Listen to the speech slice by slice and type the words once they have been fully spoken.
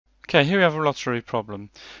Okay, here we have a lottery problem.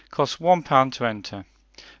 It costs £1 to enter.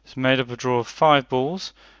 It's made up of a draw of 5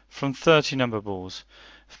 balls from 30 number balls.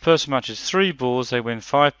 If a person matches 3 balls, they win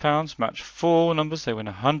 £5. Match 4 numbers, they win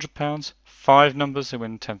 £100. 5 numbers, they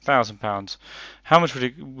win £10,000. How much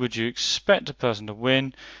would you expect a person to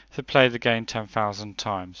win if they play the game 10,000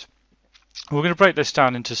 times? We're going to break this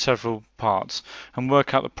down into several parts and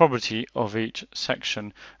work out the probability of each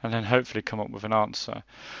section and then hopefully come up with an answer.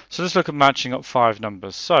 So let's look at matching up 5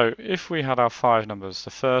 numbers. So if we had our 5 numbers,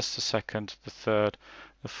 the first, the second, the third,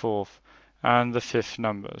 the fourth and the fifth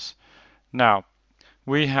numbers. Now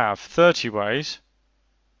we have 30 ways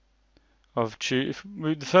of the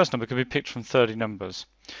first number can be picked from 30 numbers.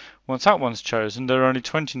 Once that one's chosen, there are only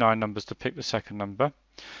 29 numbers to pick the second number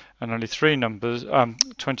and only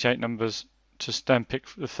 28 numbers to then pick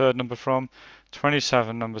the third number from,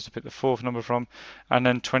 27 numbers to pick the fourth number from, and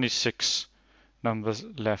then 26 numbers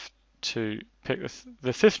left to pick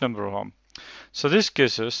the fifth number from. So this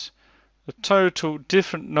gives us the total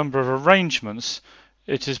different number of arrangements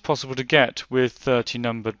it is possible to get with 30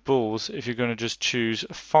 numbered balls if you're going to just choose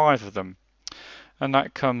 5 of them. And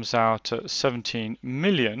that comes out at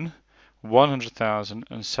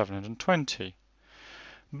 17,100,720.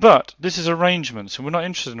 But this is arrangements, and we're not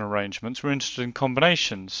interested in arrangements, we're interested in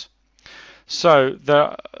combinations. So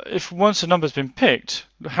if once a number's been picked,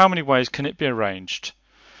 how many ways can it be arranged?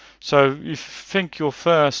 So you think your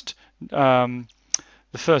the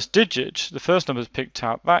first digit, the first number is picked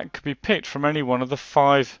out, that could be picked from any one of the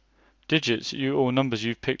 5 digits or numbers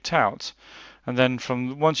you've picked out. And then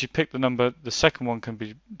once you pick the number, the second one can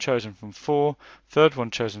be chosen from 4, third one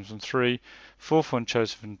chosen from 3, fourth one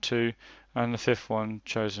chosen from 2, and the fifth one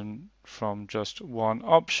chosen from just one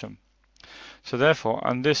option. So therefore,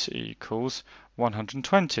 and this equals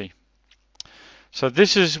 120. So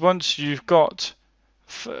this is, once you've got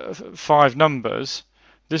 5 numbers,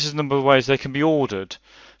 this is the number of ways they can be ordered.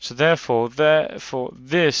 So therefore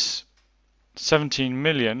this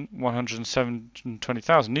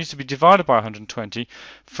 17,120,000 needs to be divided by 120.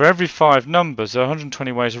 For every 5 numbers, there are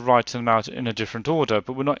 120 ways of writing them out in a different order,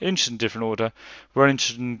 but we're not interested in different order. We're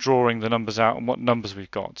interested in drawing the numbers out and what numbers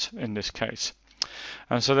we've got in this case.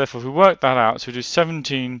 And so therefore, if we work that out, so we do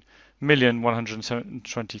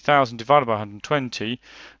 17,120,000 divided by 120,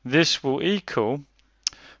 this will equal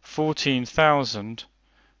 142,000.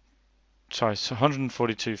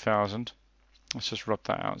 Let's just rub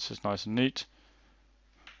that out so it's nice and neat.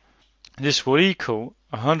 This will equal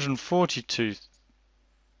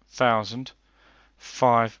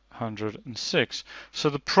 142,506. So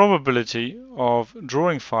the probability of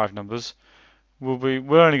drawing 5 numbers will be,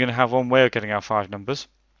 we're only going to have one way of getting our 5 numbers.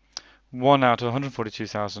 1 out of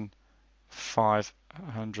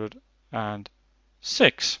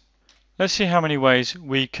 142,506. Let's see how many ways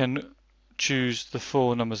we can choose the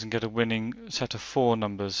 4 numbers and get a winning set of 4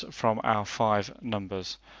 numbers from our 5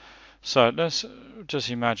 numbers. So let's just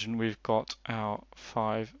imagine we've got our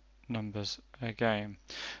 5 numbers again.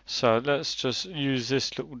 So let's just use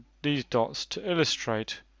these dots to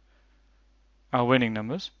illustrate our winning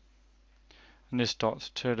numbers, and this dot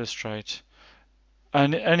to illustrate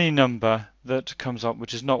any number that comes up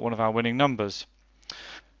which is not one of our winning numbers.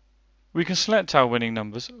 We can select our winning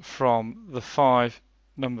numbers from the 5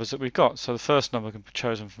 numbers that we've got. So the first number can be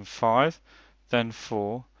chosen from 5, then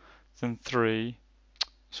 4, then 3,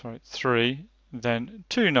 then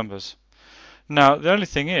 2 numbers. Now the only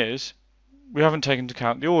thing is we haven't taken into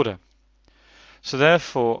account the order. So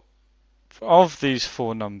therefore, of these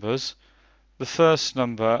 4 numbers, the first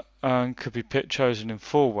number could be chosen in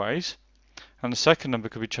 4 ways, and the second number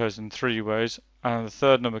could be chosen in 3 ways, and the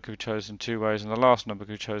third number could be chosen in 2 ways, and the last number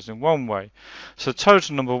could be chosen in 1 way. So the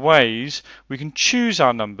total number of ways we can choose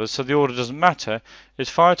our numbers, so the order doesn't matter, is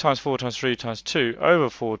 5 times 4 times 3 times 2 over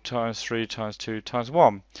 4 times 3 times 2 times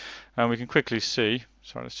 1. And we can quickly see,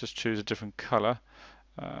 sorry, let's just choose a different colour.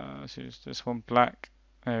 Let's use this one, black.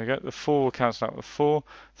 There we go. The 4 will cancel out with 4,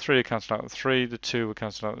 3 will cancel out with 3, the 2 will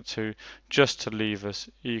cancel out with 2, just to leave us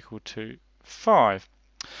equal to 5.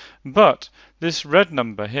 But this red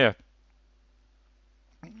number here,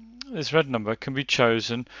 this red number can be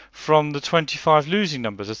chosen from the 25 losing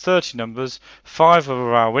numbers. There's 30 numbers, 5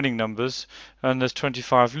 are our winning numbers, and there's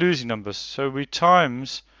 25 losing numbers. So we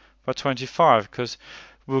times by 25 because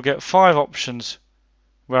we'll get 5 options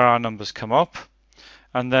where our numbers come up,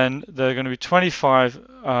 and then there are going to be 25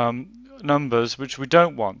 numbers which we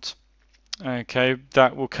don't want. Okay,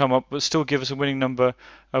 that will come up but still give us a winning number,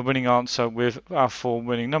 a winning answer with our 4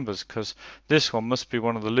 winning numbers, because this one must be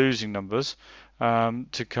one of the losing numbers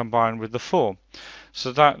to combine with the 4.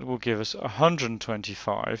 So that will give us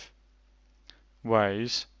 125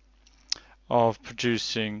 ways of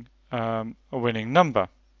producing a winning number.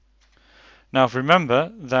 Now, if we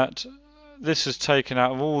remember that this is taken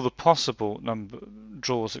out of all the possible number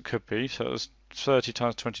draws it could be, so it was 30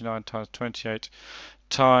 times 29 times 28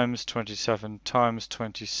 times 27 times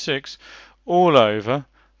 26, all over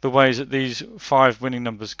the ways that these 5 winning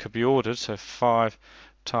numbers could be ordered, so 5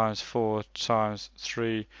 times 4 times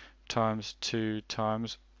 3 times 2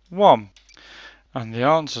 times 1. And the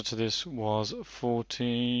answer to this was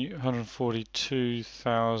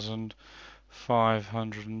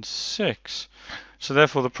 142,506. So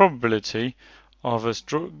therefore the probability of us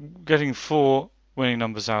getting 4 winning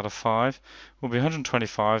numbers out of 5 will be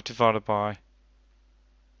 125 divided by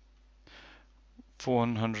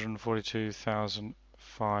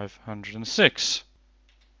 142,506.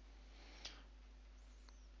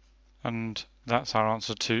 And that's our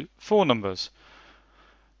answer to 4 numbers.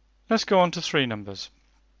 Let's go on to 3 numbers.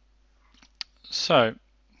 So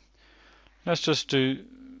let's just do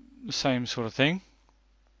the same sort of thing.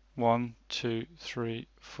 1, 2, 3,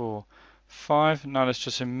 4, 5. Now let's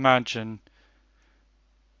just imagine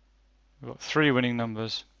we've got 3 winning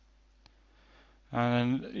numbers,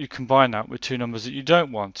 and then you combine that with 2 numbers that you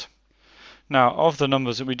don't want. Now, of the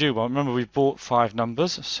numbers that we do want, remember we've bought 5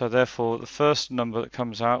 numbers, so therefore the first number that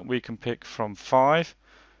comes out we can pick from 5.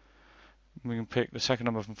 We can pick the second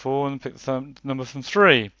number from 4 and pick the third number from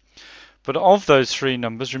 3. But of those 3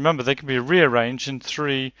 numbers, remember they can be rearranged in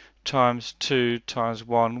 3 times 2 times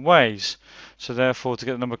 1 ways. So therefore, to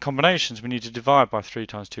get the number of combinations, we need to divide by 3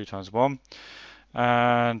 times 2 times 1.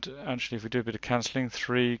 And actually, if we do a bit of cancelling,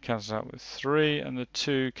 3 cancels out with 3, and the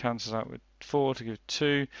 2 cancels out with 4 to give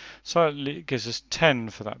 2. So it gives us 10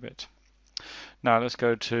 for that bit. Now let's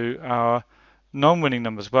go to our non-winning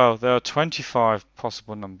numbers. Well, there are 25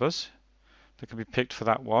 possible numbers that can be picked for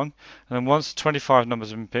that one, and then once 25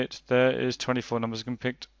 numbers have been picked, there is 24 numbers that can be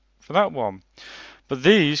picked for that one. But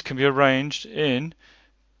these can be arranged in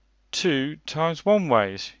 2 times 1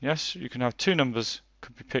 ways. Yes, you can have 2 numbers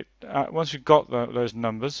could be picked. Once you've got those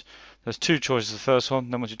numbers, there's 2 choices. The first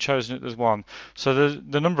one, then once you've chosen it, there's 1. So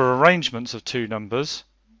the number of arrangements of 2 numbers,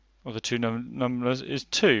 or the 2 numbers, is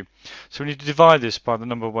 2. So we need to divide this by the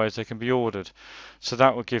number of ways they can be ordered. So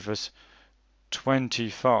that will give us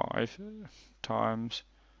 25 times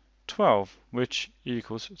 12, which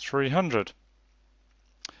equals 300.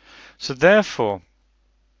 So therefore,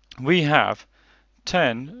 we have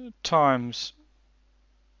 10 times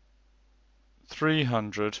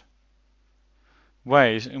 300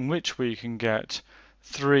 ways in which we can get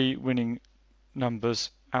 3 winning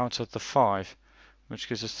numbers out of the 5, which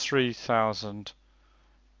gives us 3,000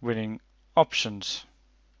 winning options.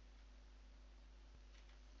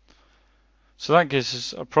 So that gives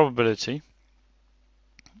us a probability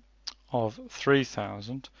of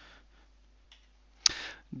 3,000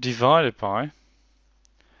 divided by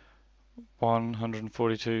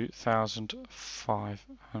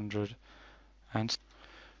 142,500,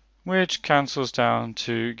 which cancels down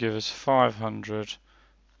to give us 500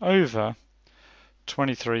 over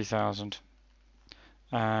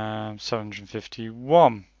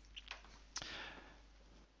 23,751.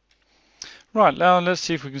 Right, now let's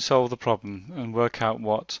see if we can solve the problem and work out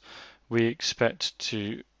what we expect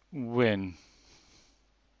to win.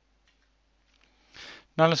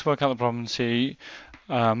 Now let's work out the problem and see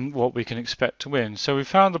what we can expect to win. So we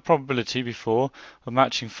found the probability before of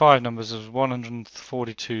matching 5 numbers as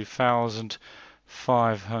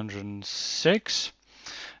 142,506,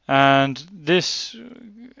 and this,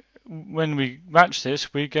 when we match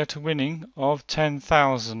this, we get a winning of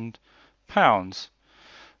 £10,000.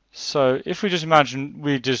 So if we just imagine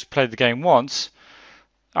we just played the game once,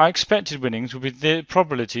 our expected winnings would be the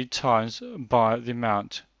probability times by the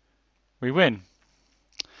amount we win.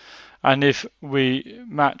 And if we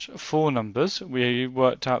match 4 numbers, we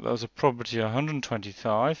worked out there was a probability of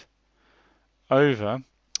 125 over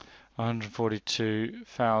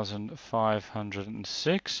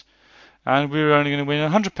 142,506, and we were only going to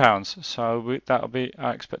win £100, so that will be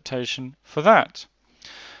our expectation for that.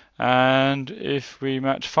 And if we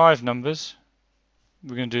match 5 numbers,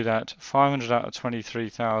 we're going to do that 500 out of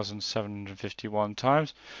 23,751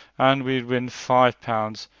 times, and we'd win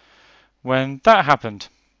 £5 when that happened.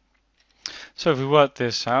 So if we work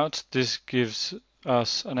this out, this gives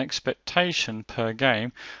us an expectation per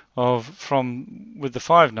game of, with the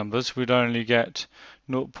 5 numbers, we'd only get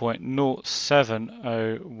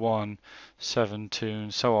 0.070172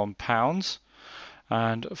 and so on pounds.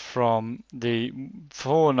 And from the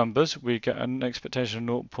 4 numbers, we get an expectation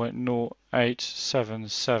of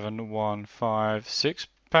 0.0877156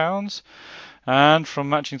 pounds. And from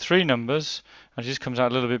matching 3 numbers, and this comes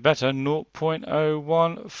out a little bit better,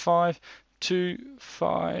 0.015 2,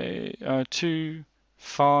 5,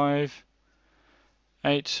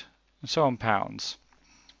 8, and so on pounds.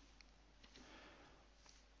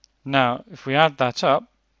 Now, if we add that up,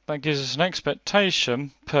 that gives us an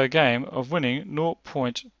expectation per game of winning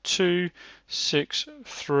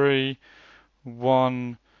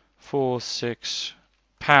 0.263146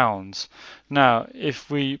 pounds. Now, if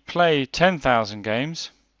we play 10,000 games,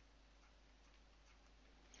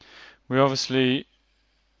 we obviously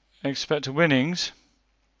expect the winnings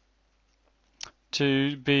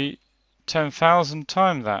to be 10,000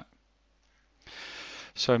 times that.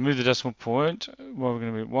 So move the decimal point. Well, we're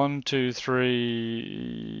going to be 1, 2,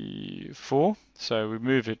 3, 4. So we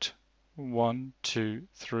move it 1, 2,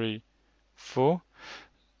 3, 4.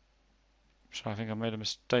 So I think I made a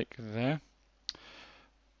mistake there.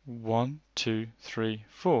 1, 2, 3,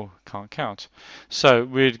 4. Can't count. So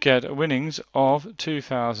we'd get winnings of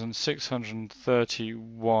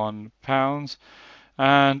 £2,631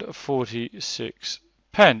 and 46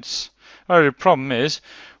 pence. Only the problem is,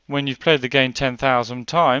 when you've played the game 10,000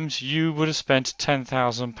 times, you would have spent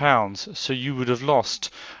 £10,000. So you would have lost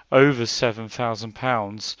over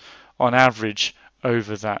 £7,000 on average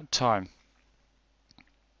over that time.